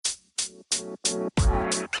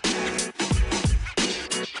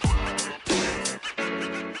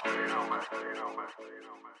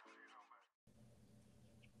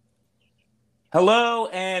Hello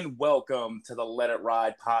and welcome to the Let It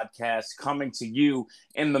Ride podcast, coming to you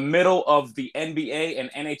in the middle of the NBA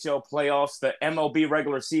and NHL playoffs. The MLB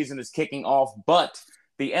regular season is kicking off, but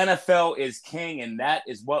the NFL is king, and that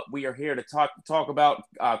is what we are here to talk about.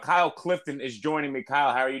 Kyle Clifton is joining me.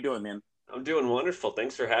 Kyle, how are you doing, man? I'm doing wonderful.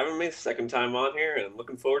 Thanks for having me. Second time on here, and I'm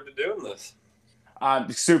looking forward to doing this. I'm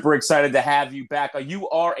super excited to have you back. You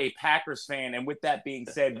are a Packers fan, and with that being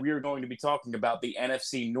said, we are going to be talking about the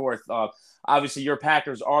NFC North. Obviously, your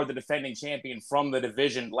Packers are the defending champion from the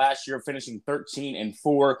division. Last year, finishing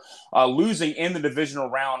 13-4, losing in the divisional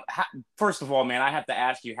round. First of all, man, I have to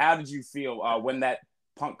ask you, how did you feel when that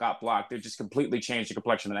punt got blocked? It just completely changed the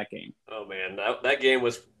complexion of that game. Oh, man, that game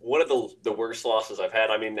was one of the worst losses I've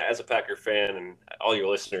had. I mean, as a Packer fan, and all your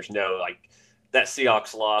listeners know, that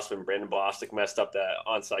Seahawks loss when Brandon Bostic messed up that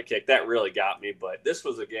onside kick, that really got me. But this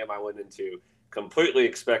was a game I went into completely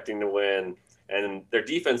expecting to win, and their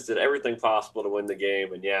defense did everything possible to win the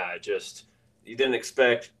game. And, yeah, you didn't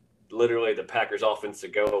expect literally the Packers offense to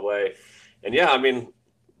go away. And, yeah, I mean,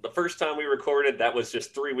 the first time we recorded, that was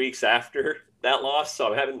just 3 weeks after that loss. So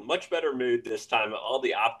I'm having much better mood this time. All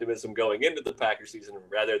the optimism going into the Packers season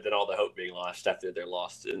rather than all the hope being lost after their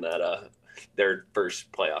loss in that their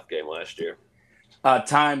first playoff game last year.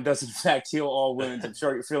 Time does, in fact, heal all wounds. I'm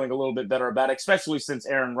sure you're feeling a little bit better about it, especially since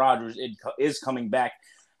Aaron Rodgers is coming back.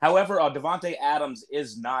 However, Davante Adams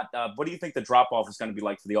is not. What do you think the drop-off is going to be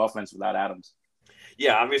like for the offense without Adams?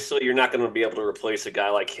 Yeah, obviously you're not going to be able to replace a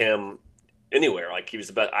guy like him anywhere. Like, he was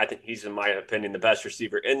the best. I think he's, in my opinion, the best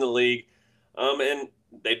receiver in the league. And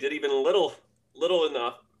they did even little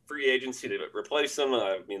enough free agency to replace him.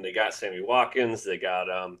 I mean, they got Sammy Watkins. They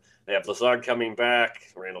have Lazard coming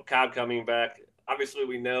back, Randall Cobb coming back. Obviously,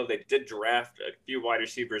 we know they did draft a few wide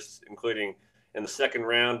receivers, including in the second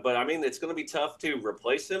round. But, I mean, it's going to be tough to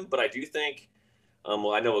replace him. But I do think, I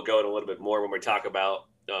know we'll go in a little bit more when we talk about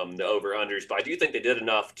the over-unders. But I do think they did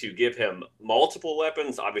enough to give him multiple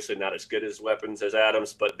weapons. Obviously, not as good as weapons as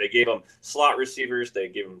Adams. But they gave him slot receivers. They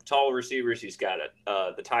gave him tall receivers. He's got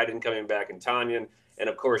the tight end coming back in Tanyan. And,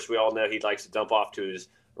 of course, we all know he likes to dump off to his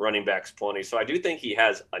running backs plenty. So I do think he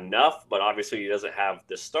has enough, but obviously he doesn't have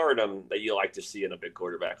the stardom that you like to see in a big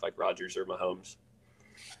quarterback like Rodgers or Mahomes.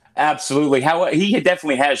 Absolutely. He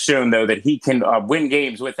definitely has shown, though, that he can win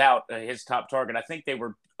games without his top target. I think they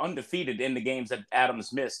were undefeated in the games that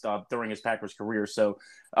Adams missed during his Packers career. So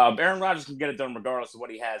Aaron Rodgers can get it done regardless of what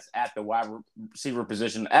he has at the wide receiver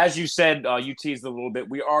position. As you said, you teased a little bit.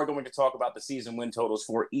 We are going to talk about the season win totals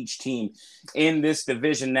for each team in this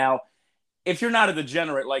division. Now, if you're not a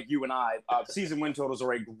degenerate like you and I, season win totals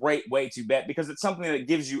are a great way to bet because it's something that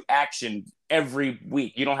gives you action every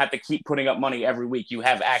week. You don't have to keep putting up money every week. You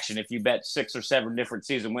have action. If you bet 6 or 7 different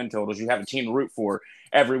season win totals, you have a team to root for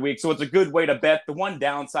every week. So it's a good way to bet. The one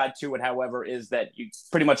downside to it, however, is that you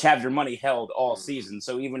pretty much have your money held all season.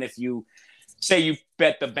 So even if you say you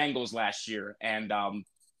bet the Bengals last year and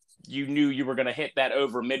you knew you were going to hit that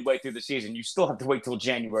over midway through the season, you still have to wait till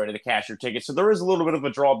January to cash your ticket. So there is a little bit of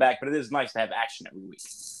a drawback, but it is nice to have action every week.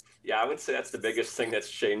 Yeah, I would say that's the biggest thing that's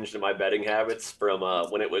changed in my betting habits from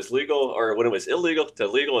when it was legal or when it was illegal to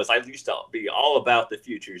legal. Is I used to be all about the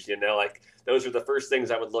futures, like those are the first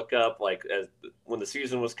things I would look up, like when the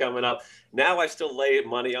season was coming up. Now I still lay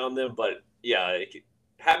money on them, but yeah,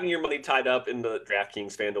 having your money tied up in the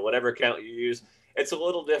DraftKings, FanDuel, whatever account you use, it's a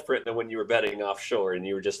little different than when you were betting offshore and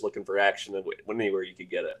you were just looking for action anywhere you could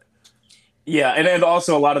get it. Yeah, and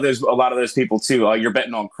also a lot of those people too. You're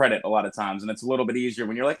betting on credit a lot of times, and it's a little bit easier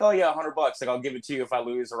when you're like, oh yeah, $100. Like I'll give it to you if I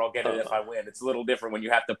lose, or I'll get it if I win. It's a little different when you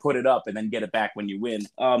have to put it up and then get it back when you win.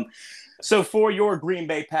 So for your Green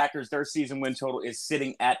Bay Packers, their season win total is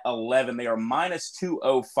sitting at 11. They are minus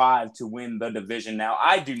 205 to win the division. Now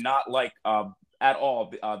I do not like at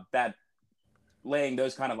all that. Laying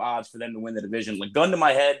those kind of odds for them to win the division. Like, gun to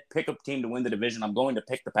my head, pick a team to win the division. I'm going to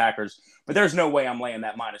pick the Packers, but there's no way I'm laying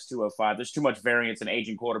that minus 205. There's too much variance in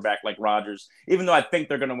aging quarterback like Rodgers. Even though I think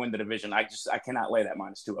they're going to win the division, I cannot lay that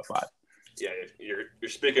minus 205. Yeah, you're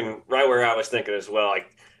speaking right where I was thinking as well.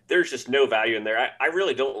 Like, there's just no value in there. I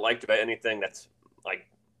really don't like to bet anything that's like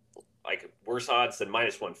worse odds than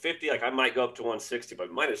minus 150. Like, I might go up to 160, but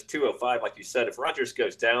minus 205, like you said, if Rodgers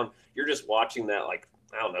goes down, you're just watching that, like,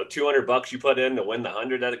 I don't know, $200 you put in to win the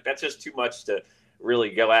 100. That's just too much to really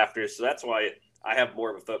go after. So that's why I have more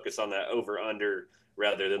of a focus on that over-under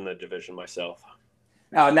rather than the division myself.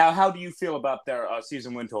 Now, how do you feel about their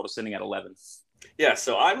season win total sitting at 11? Yeah,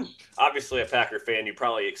 so I'm obviously a Packer fan. You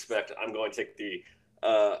probably expect I'm going to take the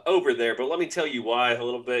over there, but let me tell you why a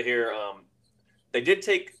little bit here. They did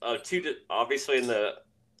take obviously in the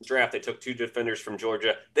draft, they took 2 defenders from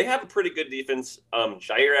Georgia. They have a pretty good defense.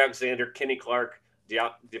 Jair Alexander, Kenny Clark,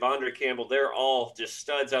 Devondre Campbell, they're all just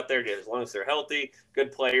studs out there as long as they're healthy.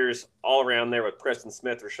 Good players all around there with Preston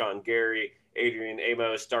Smith, Rashawn Gary, Adrian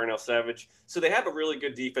Amos, Darnell Savage. So they have a really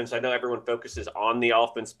good defense. I know everyone focuses on the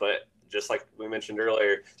offense, but just like we mentioned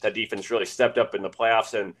earlier, that defense really stepped up in the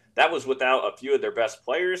playoffs, and that was without a few of their best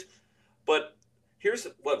players. But here's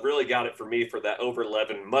what really got it for me for that over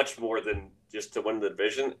 11, much more than just to win the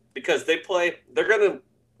division, because they're going to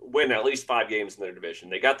win at least 5 games in their division.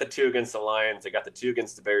 They got the 2 against the Lions. They got the 2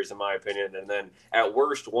 against the Bears, in my opinion. And then at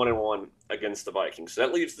worst, 1-1 against the Vikings. So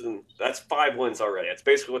that leaves them, that's 5 wins already. That's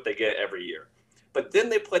basically what they get every year. But then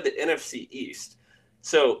they played the NFC East.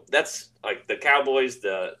 So that's like the Cowboys,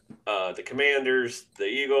 the Commanders, the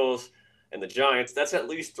Eagles, and the Giants. That's at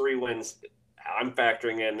least 3 wins I'm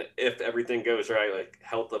factoring in if everything goes right, like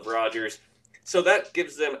health of Rodgers. So that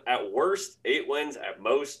gives them at worst 8 wins, at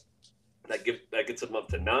most that gets them up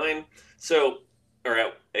to 9. So,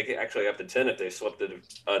 actually up to 10 if they swept the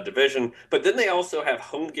division. But then they also have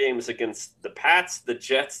home games against the Pats, the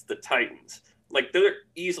Jets, the Titans. Like they're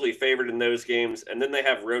easily favored in those games, and then they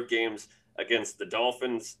have road games against the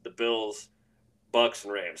Dolphins, the Bills, Bucks,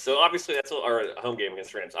 and Rams. So obviously that's a home game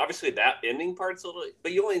against Rams. Obviously that ending part's a little,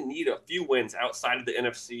 but you only need a few wins outside of the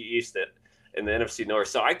NFC East and the NFC North.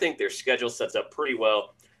 So I think their schedule sets up pretty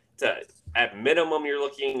well. At minimum, you're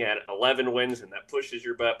looking at 11 wins, and that pushes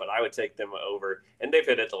your bet, but I would take them over. And they've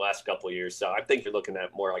hit it the last couple of years. So I think you're looking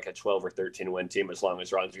at more like a 12 or 13 win team as long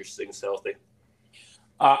as Rodgers stays healthy.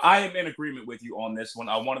 I am in agreement with you on this one.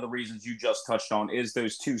 One of the reasons you just touched on is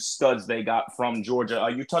those 2 studs they got from Georgia.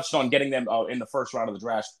 You touched on getting them in the first round of the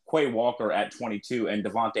draft, Quay Walker at 22 and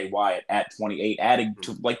Devontae Wyatt at 28, adding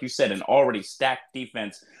to, like you said, an already stacked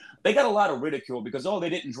defense. They got a lot of ridicule because, they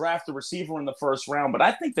didn't draft a receiver in the first round, but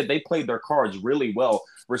I think that they played their cards really well.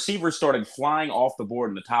 Receivers started flying off the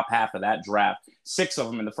board in the top half of that draft, 6 of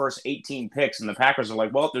them in the first 18 picks, and the Packers are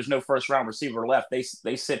like, well, there's no first-round receiver left. They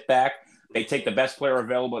sit back. They take the best player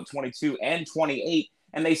available at 22 and 28,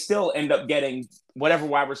 and they still end up getting whatever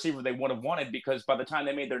wide receiver they would have wanted because by the time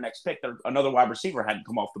they made their next pick, another wide receiver hadn't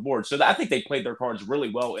come off the board. So I think they played their cards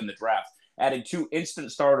really well in the draft, adding 2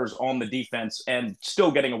 instant starters on the defense and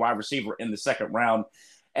still getting a wide receiver in the second round.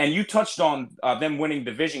 And you touched on them winning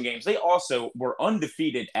division games. They also were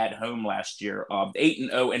undefeated at home last year,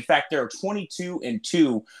 8-0. In fact, they're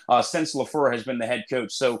 22-2 since LaFleur has been the head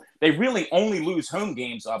coach. So they really only lose home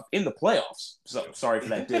games in the playoffs. So sorry for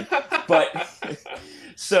that, dude. But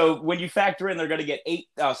so when you factor in, they're going to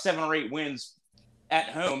get 7 or 8 wins at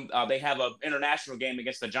home. They have an international game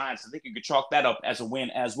against the Giants. I think you could chalk that up as a win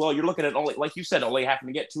as well. You're looking at only, like you said, only having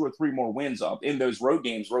to get 2 or 3 more wins up in those road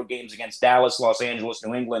games against Dallas, Los Angeles,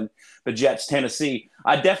 New England, the Jets, Tennessee.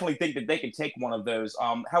 I definitely think that they could take one of those.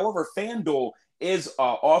 However, FanDuel is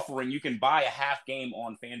offering, you can buy a half game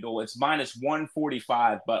on FanDuel. It's minus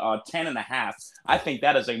 145, but 10.5. I think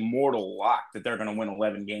that is a mortal lock that they're going to win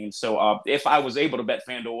 11 games. So if I was able to bet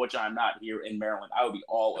FanDuel, which I'm not here in Maryland, I would be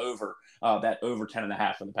all over that over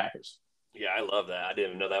 10.5 for the Packers. Yeah, I love that. I didn't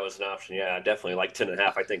even know that was an option. Yeah, I definitely like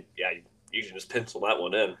 10.5. I think, you can just pencil that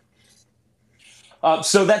one in.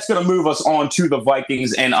 So that's going to move us on to the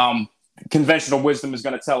Vikings, and conventional wisdom is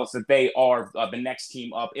going to tell us that they are the next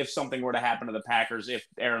team up. If something were to happen to the Packers, if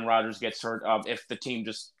Aaron Rodgers gets hurt, if the team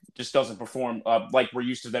just doesn't perform like we're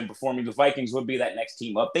used to them performing, the Vikings would be that next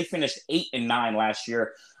team up. They finished 8-9 last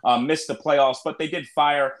year, missed the playoffs, but they did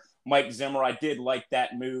fire Mike Zimmer. I did like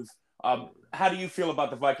that move. How do you feel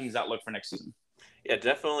about the Vikings' outlook for next season? Yeah,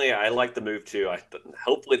 definitely. I like the move too.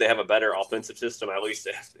 Hopefully they have a better offensive system. At least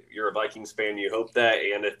if you're a Vikings fan, you hope that.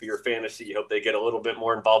 And if you're fantasy, you hope they get a little bit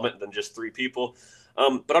more involvement than just 3 people.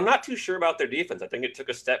 But I'm not too sure about their defense. I think it took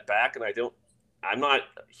a step back, and I'm not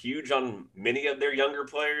huge on many of their younger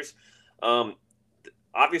players.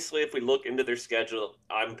 Obviously, if we look into their schedule,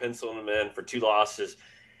 I'm penciling them in for 2 losses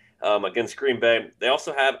against Green Bay. They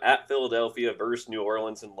also have at Philadelphia versus New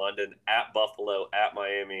Orleans and London, at Buffalo, at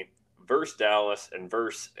Miami, versus Dallas, and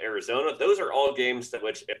versus Arizona. Those are all games that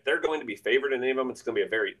which, if they're going to be favored in any of them, it's going to be a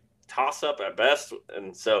very toss-up at best.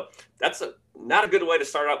 And so that's not a good way to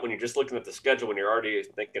start out when you're just looking at the schedule, when you're already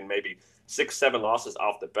thinking maybe 6-7 losses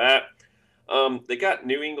off the bat. They got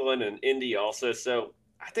New England and Indy also, so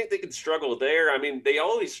I think they could struggle there. I mean, they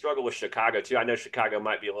always struggle with Chicago, too. I know Chicago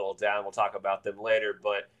might be a little down. We'll talk about them later,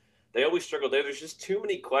 but they always struggle there. There's just too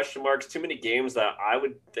many question marks, too many games that I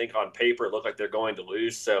would think on paper look like they're going to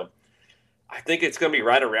lose. So I think it's going to be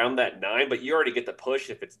right around that 9, but you already get the push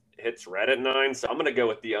if it hits red at 9. So I'm going to go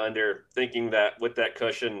with the under, thinking that with that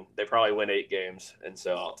cushion, they probably win 8 games. And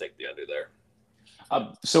so I'll take the under there.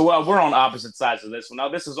 So we're on opposite sides of this one. Now,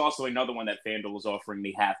 this is also another one that FanDuel is offering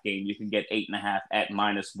the half game. You can get 8.5 at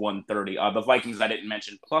 -130. The Vikings, I didn't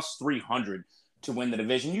mention, plus 300 to win the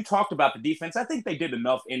division. You talked about the defense. I think they did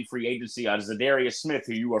enough in free agency. Zadarius Smith,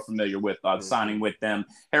 who you are familiar with, signing with them.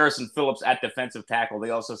 Harrison Phillips at defensive tackle. They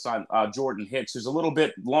also signed Jordan Hicks, who's a little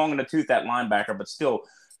bit long in the tooth at linebacker, but still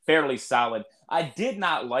fairly solid. I did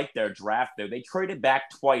not like their draft, though. They traded back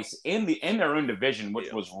twice in their own division,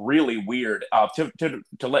 which was really weird,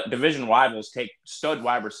 to let division rivals take stud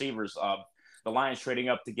wide receivers. The Lions trading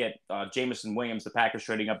up to get Jamison Williams, the Packers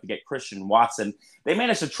trading up to get Christian Watson. They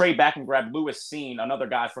managed to trade back and grab Lewis Seen, another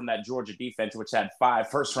guy from that Georgia defense, which had 5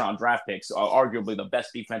 first-round draft picks, arguably the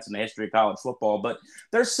best defense in the history of college football. But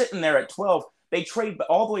they're sitting there at 12. They trade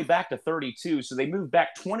all the way back to 32, so they move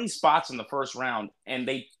back 20 spots in the first round, and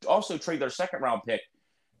they also trade their second-round pick,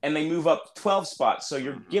 and they move up 12 spots. So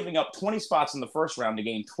you're giving up 20 spots in the first round to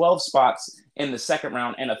gain 12 spots in the second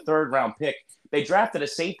round and a third-round pick. They drafted a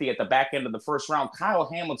safety at the back end of the first round. Kyle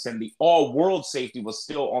Hamilton, the all-world safety, was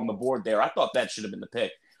still on the board there. I thought that should have been the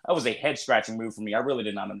pick. That was a head-scratching move for me. I really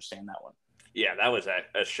did not understand that one. Yeah, that was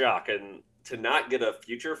a shock. And to not get a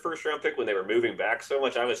future first-round pick when they were moving back so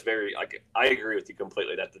much, I agree with you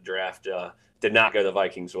completely that the draft did not go the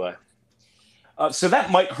Vikings' way. So that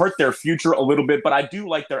might hurt their future a little bit, but I do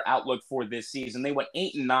like their outlook for this season. They went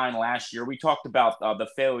 8-9 last year. We talked about the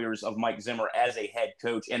failures of Mike Zimmer as a head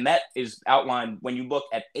coach, and that is outlined when you look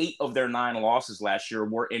at 8 of their 9 losses last year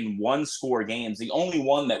were in one-score games. The only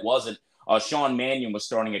one that wasn't, Sean Mannion was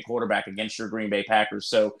starting at quarterback against your Green Bay Packers.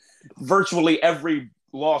 So virtually every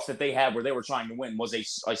loss that they had where they were trying to win was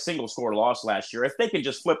a single-score loss last year. If they can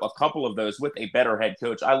just flip a couple of those with a better head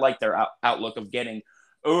coach, I like their outlook of getting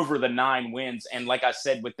over the 9 wins. And like I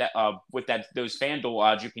said, with those FanDuel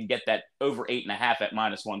odds, you can get that over 8.5 at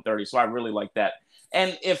 -130. So I really like that.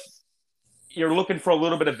 And if you're looking for a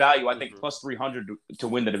little bit of value, I think plus 300 to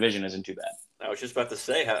win the division isn't too bad. I was just about to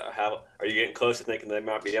say, how are you getting close to thinking they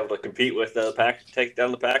might be able to compete with the take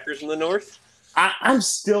down the Packers in the North? I'm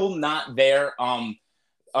still not there.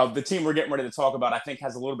 The team we're getting ready to talk about, I think,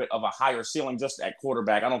 has a little bit of a higher ceiling just at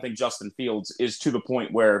quarterback. I don't think Justin Fields is to the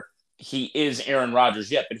point where he is Aaron Rodgers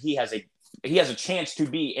yet, but he has a chance to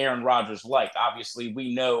be Aaron Rodgers-like. Obviously,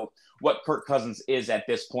 we know what Kirk Cousins is at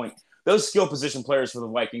this point. Those skill position players for the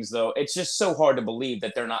Vikings, though, it's just so hard to believe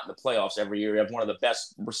that they're not in the playoffs every year. You have one of the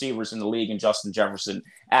best receivers in the league in Justin Jefferson,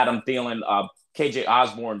 Adam Thielen, KJ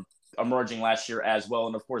Osborne emerging last year as well,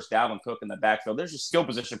 and, of course, Dalvin Cook in the backfield. There's just skill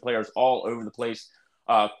position players all over the place.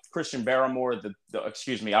 Christian Barmore,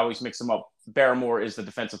 I always mix them up. Barmore is the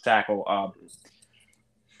defensive tackle.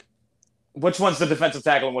 Which one's the defensive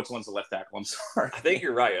tackle and which one's the left tackle? I'm sorry. I think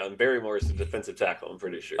you're right. Barrymore is the defensive tackle, I'm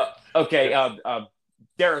pretty sure.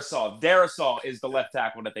 Darisaw is the left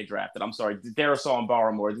tackle that they drafted. I'm sorry. Darisaw and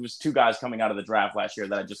Barmore. There was 2 guys coming out of the draft last year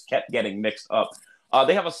that I just kept getting mixed up.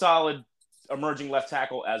 They have a solid emerging left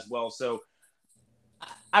tackle as well. So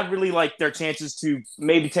I really like their chances to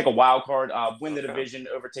maybe take a wild card, win the division,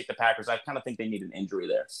 overtake the Packers. I kind of think they need an injury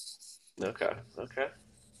there. Okay.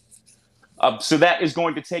 So that is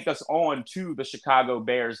going to take us on to the Chicago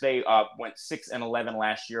Bears. They went 6-11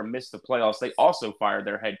 last year, missed the playoffs. They also fired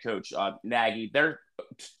their head coach, Nagy. Their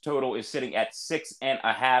total is sitting at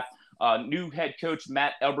 6.5. New head coach,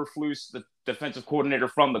 Matt Eberflus, the defensive coordinator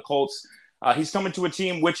from the Colts. He's coming to a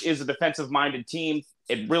team which is a defensive-minded team.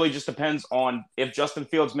 It really just depends on if Justin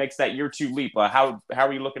Fields makes that year 2 leap. How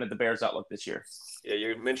are you looking at the Bears' outlook this year? Yeah,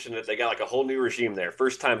 you mentioned that they got like a whole new regime there.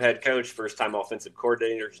 First-time head coach, first-time offensive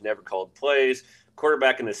coordinator who's never called plays,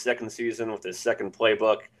 quarterback in his second season with his second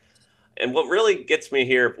playbook. And what really gets me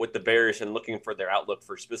here with the Bears and looking for their outlook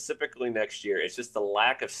for specifically next year is just the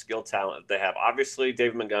lack of skill talent that they have. Obviously,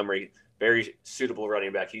 David Montgomery, very suitable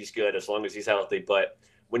running back. He's good as long as he's healthy. But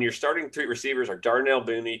when your starting 3 receivers are Darnell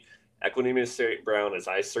Mooney, Equanimeous St. Brown, as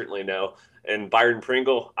I certainly know, and Byron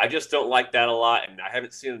Pringle, I just don't like that a lot, and I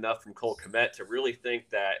haven't seen enough from Cole Kmet to really think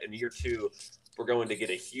that in year 2 we're going to get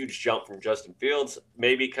a huge jump from Justin Fields.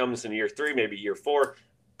 Maybe comes in year 3, maybe year 4.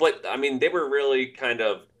 But, I mean, they were really kind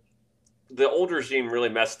of – the old regime really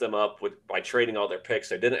messed them up by trading all their picks.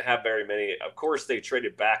 They didn't have very many. Of course, they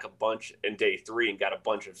traded back a bunch in day 3 and got a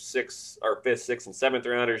bunch of 5th, 6th, and 7th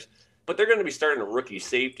rounders. But they're going to be starting a rookie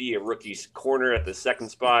safety, a rookie corner at the second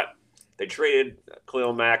spot. They traded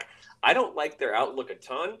Khalil Mack. I don't like their outlook a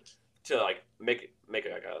ton to like make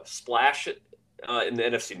a splash in the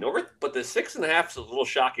NFC North, but the 6.5 is a little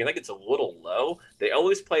shocking. I think it's a little low. They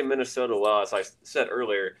always play Minnesota well, as I said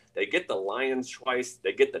earlier. They get the Lions twice.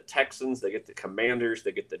 They get the Texans. They get the Commanders.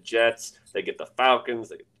 They get the Jets. They get the Falcons.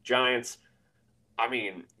 They get the Giants. I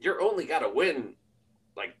mean, you're only got to win.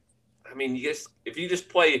 If you just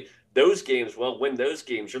play those games well, win those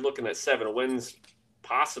games, you're looking at 7 wins,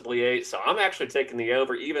 possibly 8. So I'm actually taking the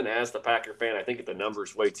over, even as the Packer fan. I think the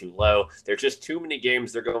number's way too low. There's just too many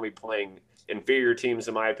games they're going to be playing inferior teams,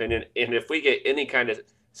 in my opinion. And if we get any kind of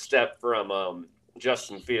step from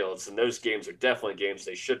Justin Fields, and those games are definitely games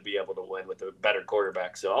they should be able to win with a better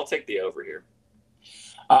quarterback. So I'll take the over here.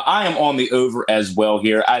 I am on the over as well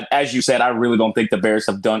here. As you said, I really don't think the Bears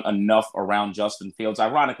have done enough around Justin Fields.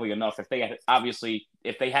 Ironically enough, if they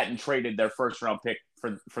hadn't traded their first round pick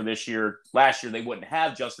for this year, last year they wouldn't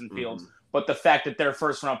have Justin Fields. Mm-hmm. But the fact that their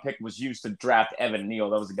first round pick was used to draft Evan Neal,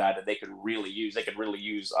 that was a guy that they could really use. They could really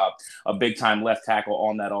use a big time left tackle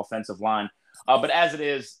on that offensive line. But as it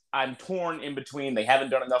is, I'm torn in between. They haven't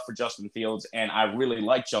done enough for Justin Fields, and I really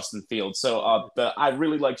like Justin Fields. So I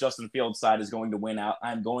really like Justin Fields' side is going to win out.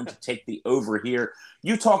 I'm going to take the over here.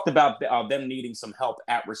 You talked about them needing some help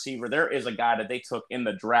at receiver. There is a guy that they took in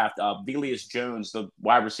the draft, Velius Jones, the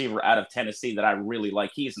wide receiver out of Tennessee, that I really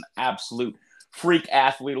like. He's an absolute freak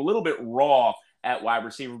athlete, a little bit raw at wide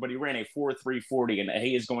receiver, but he ran a 4.3 40, and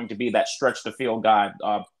he is going to be that stretch the field guy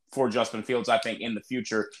for Justin Fields, I think, in the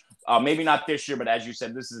future. Maybe not this year, but as you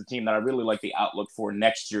said, this is a team that I really like the outlook for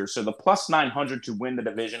next year. So the plus 900 to win the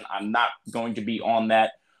division, I'm not going to be on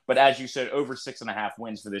that. But as you said, over 6.5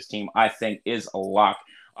 wins for this team, I think is a lock.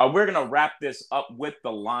 We're going to wrap this up with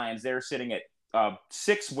the Lions. They're sitting at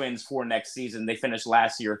 6 wins for next season. They finished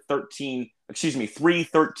last year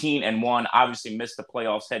 3-13-1. Obviously missed the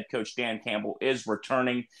playoffs. Head coach Dan Campbell is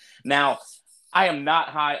returning. Now, I am not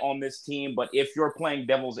high on this team, but if you're playing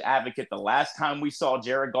devil's advocate, the last time we saw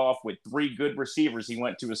Jared Goff with 3 good receivers, he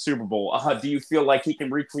went to a Super Bowl. Do you feel like he can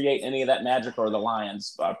recreate any of that magic, or are the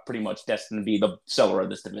Lions pretty much destined to be the seller of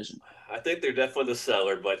this division? I think they're definitely the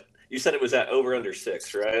seller, but you said it was at over under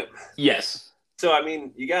 6, right? Yes. So, I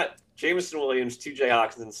mean, you got Jameson Williams, T.J.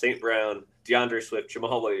 Hockenson, St. Brown, DeAndre Swift,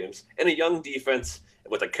 Jamal Williams, and a young defense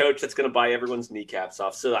with a coach that's going to buy everyone's kneecaps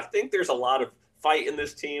off. So I think there's a lot of fight in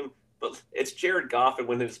this team. But it's Jared Goff, and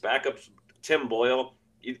when his backup's Tim Boyle,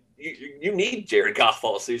 you need Jared Goff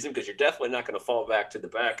all season because you're definitely not going to fall back to the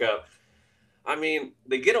backup. I mean,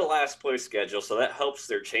 they get a last place schedule, so that helps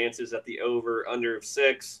their chances at the over-under of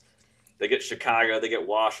 6. They get Chicago, they get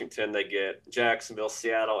Washington, they get Jacksonville,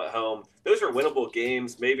 Seattle at home. Those are winnable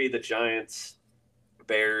games. Maybe the Giants,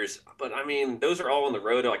 Bears, but I mean, those are all on the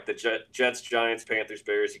road, like the Jets, Giants, Panthers,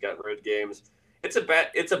 Bears. You got road games. It's a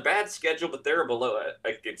bad schedule, but they're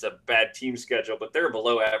it's a bad team schedule, but they're a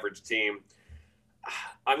below average team.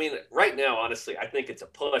 I mean, right now, honestly, I think it's a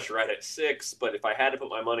push right at 6, but if I had to put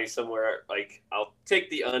my money somewhere, I'll take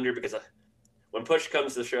the under because when push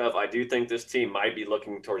comes to shove, I do think this team might be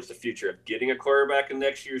looking towards the future of getting a quarterback in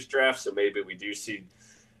next year's draft. So maybe we do see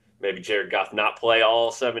Jared Goff not play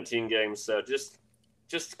all 17 games. So just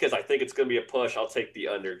because I think it's going to be a push, I'll take the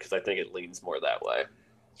under because I think it leans more that way.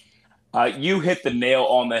 You hit the nail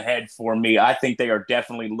on the head for me. I think they are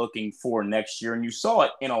definitely looking for next year, and you saw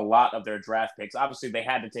it in a lot of their draft picks. Obviously, they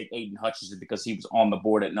had to take Aiden Hutchinson because he was on the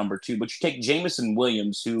board at number 2, but you take Jameson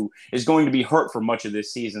Williams, who is going to be hurt for much of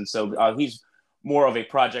this season, so he's more of a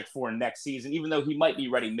project for next season, even though he might be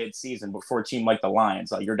ready mid-season, but for a team like the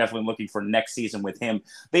Lions, you're definitely looking for next season with him.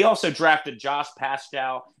 They also drafted Josh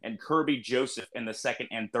Pascal and Kirby Joseph in the 2nd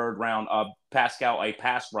and 3rd round. Pascal, a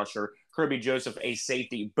pass rusher, Kirby Joseph, a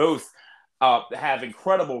safety. Both have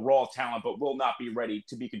incredible raw talent, but will not be ready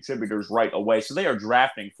to be contributors right away. So they are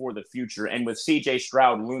drafting for the future. And with C.J.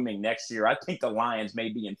 Stroud looming next year, I think the Lions may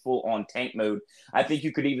be in full-on tank mode. I think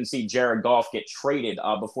you could even see Jared Goff get traded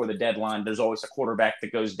before the deadline. There's always a quarterback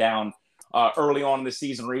that goes down early on in the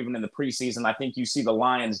season or even in the preseason. I think you see the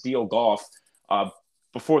Lions deal Goff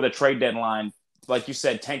before the trade deadline. Like you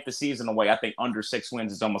said, tank the season away. I think under 6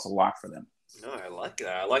 wins is almost a lock for them. No, I like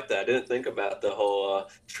that. I didn't think about the whole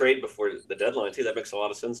trade before the deadline, too. That makes a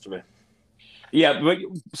lot of sense to me. Yeah, but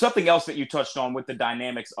something else that you touched on with the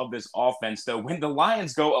dynamics of this offense, though, when the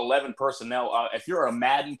Lions go 11 personnel, if you're a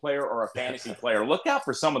Madden player or a fantasy player, look out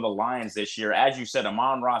for some of the Lions this year. As you said,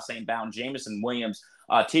 Amon-Ra St. Brown, Jameson Williams,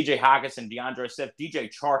 T.J. Hockenson, DeAndre Swift,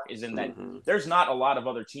 DJ Chark is in that. Mm-hmm. There's not a lot of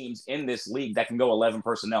other teams in this league that can go 11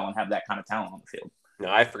 personnel and have that kind of talent on the field. No,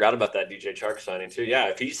 I forgot about that DJ Chark signing, too. Yeah,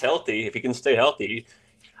 if he's healthy, if he can stay healthy,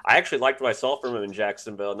 I actually liked what I saw from him in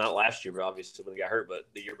Jacksonville. Not last year, but obviously when he got hurt, but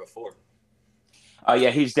the year before. Yeah,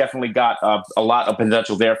 he's definitely got a lot of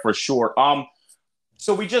potential there for sure.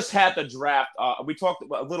 So we just had the draft. We talked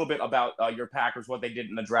a little bit about your Packers, what they did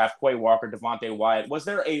in the draft. Quay Walker, Devontae Wyatt. Was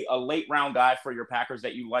there a late round guy for your Packers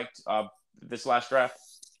that you liked this last draft?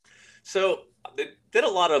 So they did a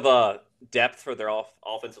lot of depth for their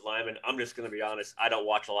offensive linemen. I'm just going to be honest. I don't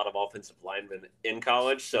watch a lot of offensive linemen in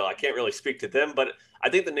college, so I can't really speak to them. But I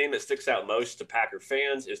think the name that sticks out most to Packer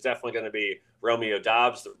fans is definitely going to be Romeo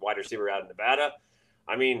Doubs, the wide receiver out of Nevada.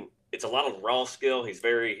 I mean, it's a lot of raw skill. He's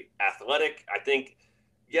very athletic. I think,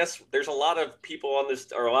 yes, there's a lot of people on this,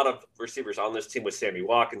 or a lot of receivers on this team with Sammy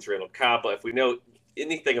Watkins, Randall Cobb. But if we know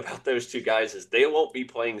anything about those two guys, is they won't be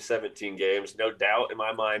playing 17 games, no doubt in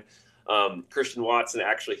my mind. Christian Watson,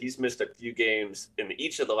 actually, he's missed a few games in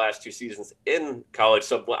each of the last 2 seasons in college.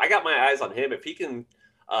 So I got my eyes on him. If he can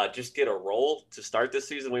just get a role to start this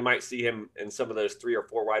season, we might see him in some of those 3 or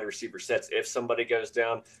 4 wide receiver sets if somebody goes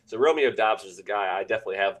down. So Romeo Doubs is the guy I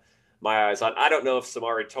definitely have my eyes on. I don't know if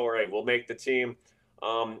Samori Toure will make the team,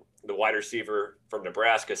 the wide receiver from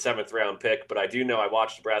Nebraska, 7th round pick, but I do know I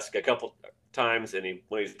watched Nebraska a couple times, and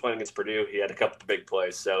when he was playing against Purdue, he had a couple of big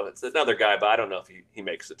plays. So it's another guy, but I don't know if he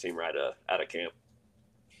makes the team right out of camp.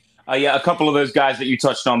 Yeah, a couple of those guys that you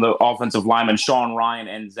touched on, the offensive linemen, Sean Ryan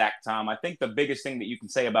and Zach Tom. I think the biggest thing that you can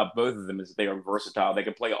say about both of them is that they are versatile. They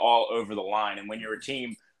can play all over the line. And when you're a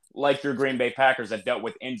team like your Green Bay Packers that dealt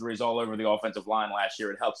with injuries all over the offensive line last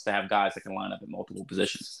year, it helps to have guys that can line up in multiple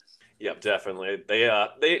positions. Yep, definitely. They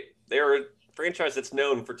are a franchise that's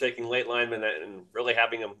known for taking late linemen and really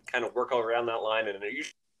having them kind of work all around that line, and it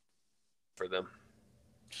usually for them.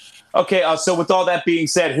 Okay, so with all that being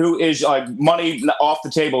said, who is money off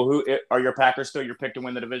the table? Who are your Packers still your pick to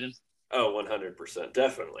win the division? Oh, 100%,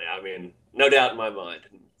 definitely. I mean, no doubt in my mind,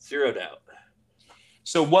 0 doubt.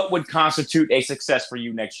 So what would constitute a success for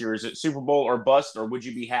you next year? Is it Super Bowl or bust, or would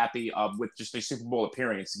you be happy with just a Super Bowl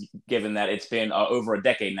appearance, given that it's been over a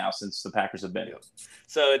decade now since the Packers have been? Yeah.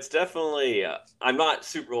 So it's definitely I'm not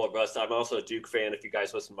Super Bowl or bust. I'm also a Duke fan. If you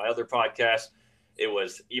guys listen to my other podcast, it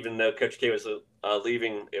was, even though Coach K was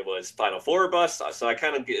leaving, it was Final Four or bust. So I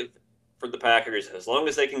kind of give for the Packers, as long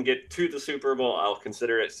as they can get to the Super Bowl, I'll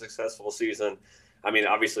consider it a successful season. I mean,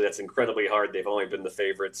 obviously, that's incredibly hard. They've only been the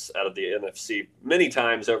favorites out of the NFC many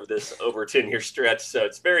times over this a 10-year stretch, so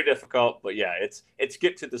it's very difficult. But yeah, it's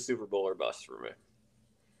get to the Super Bowl or bust for me.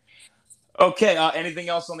 Okay. Anything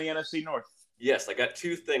else on the NFC North? Yes, I got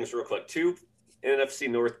 2 things real quick. 2 NFC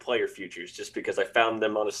North player futures, just because I found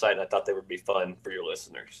them on the site and I thought they would be fun for your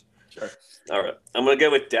listeners. Sure. All right, I'm going to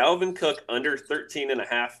go with Dalvin Cook under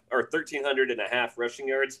 1,300.5 rushing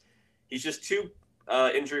yards. He's just too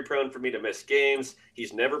injury prone for me to miss games.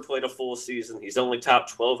 He's never played a full season. He's only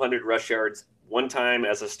topped 1,200 rush yards one time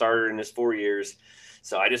as a starter in his 4 years.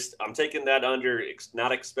 So I'm taking that under,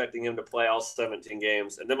 not expecting him to play all 17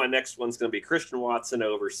 games. And then my next one's going to be Christian Watson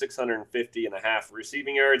over 650.5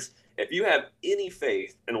 receiving yards. If you have any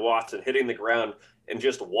faith in Watson hitting the ground and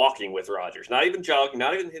just walking with Rodgers, not even jogging,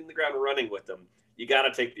 not even hitting the ground and running with them, you got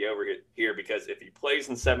to take the over here, because if he plays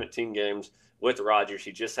in 17 games with Rodgers,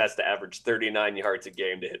 he just has to average 39 yards a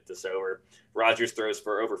game to hit this over. Rodgers throws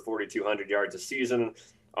for over 4,200 yards a season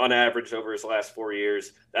on average over his last 4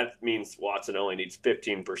 years. That means Watson only needs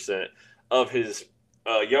 15% of his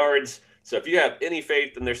yards. So if you have any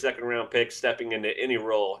faith in their second-round pick stepping into any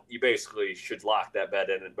role, you basically should lock that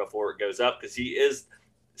bet in before it goes up, because he is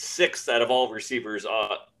 6th out of all receivers,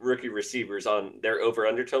 rookie receivers on their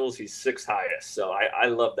over-under totals. He's 6th highest. So I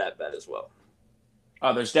love that bet as well.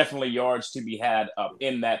 There's definitely yards to be had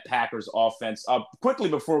in that Packers offense. Quickly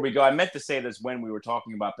before we go, I meant to say this when we were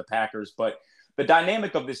talking about the Packers, but the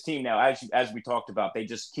dynamic of this team now, as we talked about, they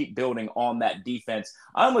just keep building on that defense.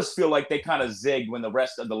 I almost feel like they kind of zig when the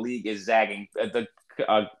rest of the league is zagging. The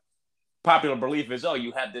popular belief is, oh,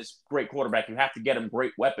 you have this great quarterback, you have to get him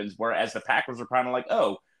great weapons, whereas the Packers are kind of like,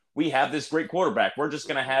 oh, we have this great quarterback. We're just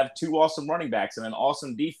going to have 2 awesome running backs and an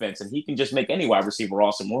awesome defense, and he can just make any wide receiver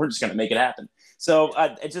awesome. We're just going to make it happen. So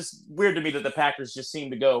it's just weird to me that the Packers just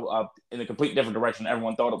seem to go in a complete different direction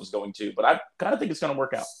everyone thought it was going to. But I kind of think it's going to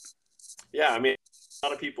work out. Yeah, I mean, a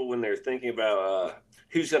lot of people, when they're thinking about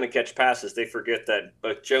who's going to catch passes, they forget that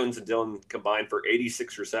both Jones and Dillon combined for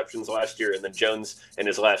 86 receptions last year, and then Jones in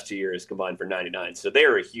his last 2 years combined for 99. So they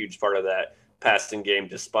are a huge part of that passing game,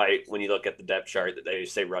 despite when you look at the depth chart that they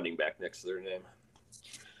say running back next to their name.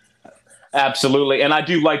 Absolutely. And I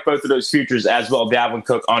do like both of those futures as well. Dalvin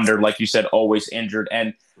Cook under, like you said, always injured.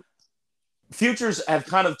 And Futures have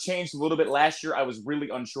kind of changed a little bit. Last year, I was really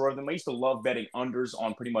unsure of them. I used to love betting unders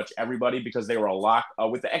on pretty much everybody because they were a lock.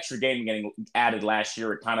 With the extra game getting added last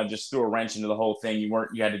year, it kind of just threw a wrench into the whole thing.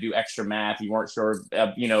 You had to do extra math. You weren't sure,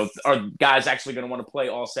 are guys actually going to want to play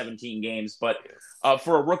all 17 games? But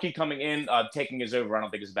for a rookie coming in, taking his over, I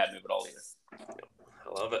don't think it's a bad move at all either. I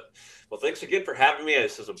love it. Well, thanks again for having me.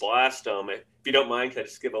 This was a blast. If you don't mind, can I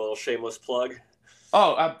just give a little shameless plug?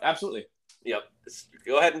 Oh, absolutely. Yep.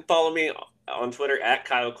 Go ahead and follow me on Twitter at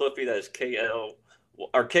Kyle Cliffy. That is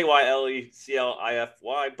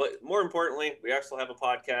KYLECLIFY. But more importantly, we also have a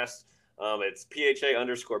podcast. It's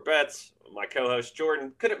PHA_bets. My co-host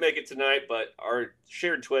Jordan couldn't make it tonight, but our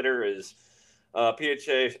shared Twitter is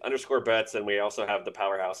PHA_bets, and we also have the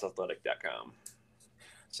PowerHouseAthletic.com.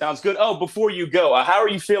 Sounds good. Oh, before you go, how are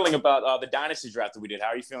you feeling about the dynasty draft that we did? How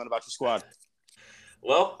are you feeling about your squad?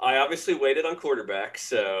 Well, I obviously waited on quarterback,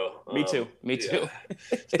 so me too.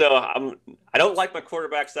 So I don't like my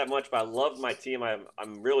quarterbacks that much, but I love my team. I'm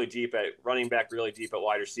really deep at running back, really deep at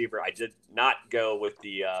wide receiver. I did not go with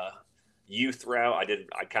the youth route.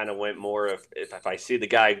 I kind of went more of if I see the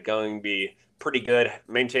guy going to be pretty good,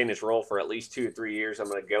 maintain his role for at least 2 or 3 years, I'm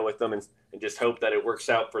going to go with them and just hope that it works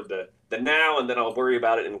out for the now, and then I'll worry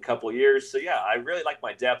about it in a couple of years. So yeah, I really like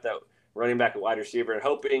my depth at running back and wide receiver, and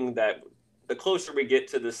hoping that the closer we get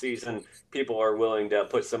to the season, people are willing to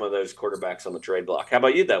put some of those quarterbacks on the trade block. How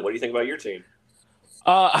about you, then? What do you think about your team?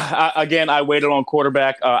 Again, I waited on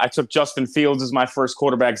quarterback. I took Justin Fields as my first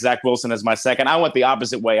quarterback, Zach Wilson as my second. I went the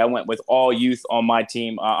opposite way. I went with all youth on my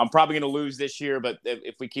team. I'm probably going to lose this year, but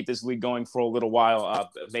if we keep this league going for a little while,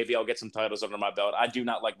 maybe I'll get some titles under my belt. I do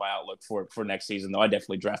not like my outlook for next season, though. I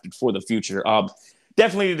definitely drafted for the future.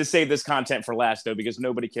 Definitely need to save this content for last, though, because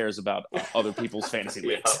nobody cares about other people's fantasy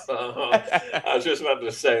leagues. I was just about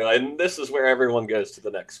to say, and this is where everyone goes to the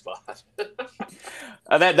next spot.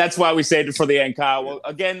 That's why we saved it for the end, Kyle. Well,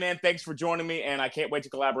 again, man, thanks for joining me, and I can't wait to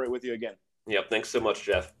collaborate with you again. Yep, thanks so much,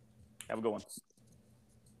 Jeff. Have a good one.